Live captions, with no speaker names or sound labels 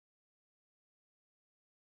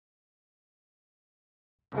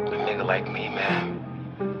A nigga like me, man,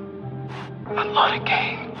 I love the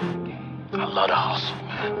game. I love the hustle,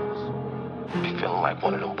 man. Be feeling like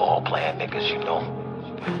one of them ball-playing niggas, you know?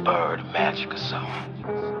 Like Bird, Magic, or something.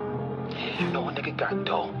 Yeah, you know a nigga got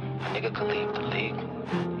dough. A nigga could leave the league.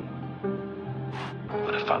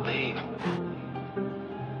 But if I leave,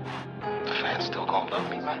 the fans still gonna love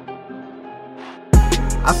me, man.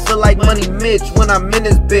 I feel like Money Mitch when I'm in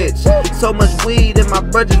this bitch. So much weed and my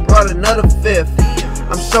brothers brought another fifth.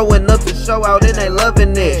 I'm showing up to show out and they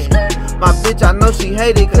loving it. My bitch, I know she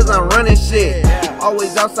hate it cause I'm running shit.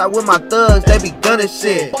 Always outside with my thugs, they be gunning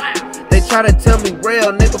shit. They try to tell me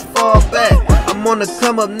real, nigga, fall back. I'm on the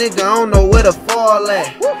come up, nigga, I don't know where to fall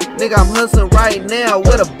at. Nigga, I'm hustling right now,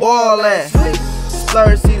 where the ball at?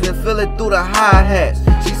 Splurge season, feel it through the hi-hats.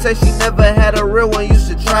 She say she never had a real one, you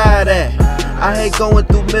should try that. I hate going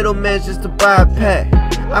through middlemen just to buy a pack.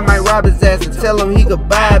 I might rob his ass and tell him he could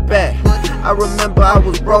buy it back. I remember I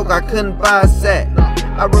was broke, I couldn't buy a sack.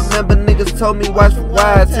 I remember niggas told me watch for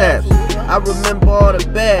wiretaps. I remember all the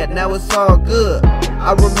bad, now it's all good.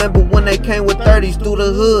 I remember when they came with 30s through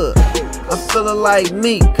the hood. I'm feeling like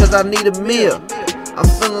me, cause I need a meal. I'm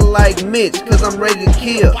feeling like Mitch, cause I'm ready to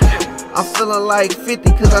kill. I'm feeling like 50,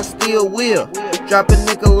 cause I still will. Drop a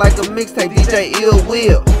nigga like a mixtape, DJ Ill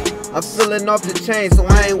Will. I'm feeling off the chain, so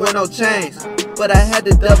I ain't wear no chains. But I had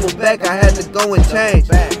to double back, I had to go and change.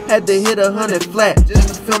 Had to hit 100 flat, just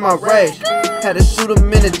to feel my rage. Had to shoot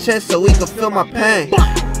him in the chest so he could feel my pain.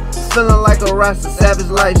 Feeling like a Rasta, savage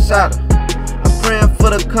life shotter. I'm praying for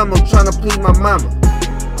the come, I'm trying to please my mama.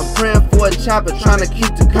 I'm praying for a chopper, trying to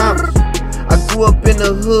keep the commas. I grew up in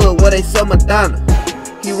the hood where they sell Madonna.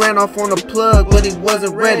 He ran off on the plug, but he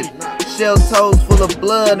wasn't ready. Shell toes full of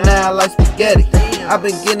blood, now I like spaghetti. I've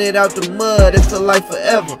been getting it out the mud, it feel like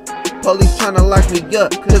forever. Police tryna lock me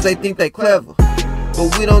up, cause they think they clever.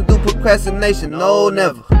 But we don't do procrastination, no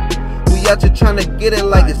never. We out here tryna get it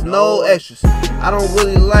like it's no extras. I don't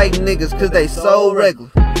really like niggas cause they so regular.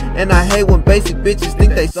 And I hate when basic bitches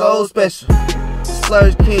think they so special.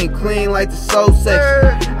 Splurge king, clean like the soul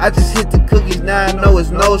section. I just hit the cookies, now I know it's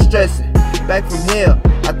no stressing. Back from hell,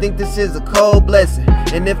 I think this is a cold blessing.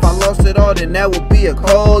 And if I lost it all, then that would be a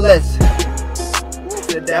cold lesson.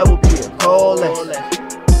 Said that would be a cold lesson.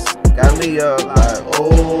 Got me up like,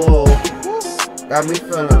 oh. Got me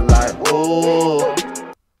feeling like, oh.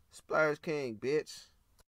 Splurge king, bitch.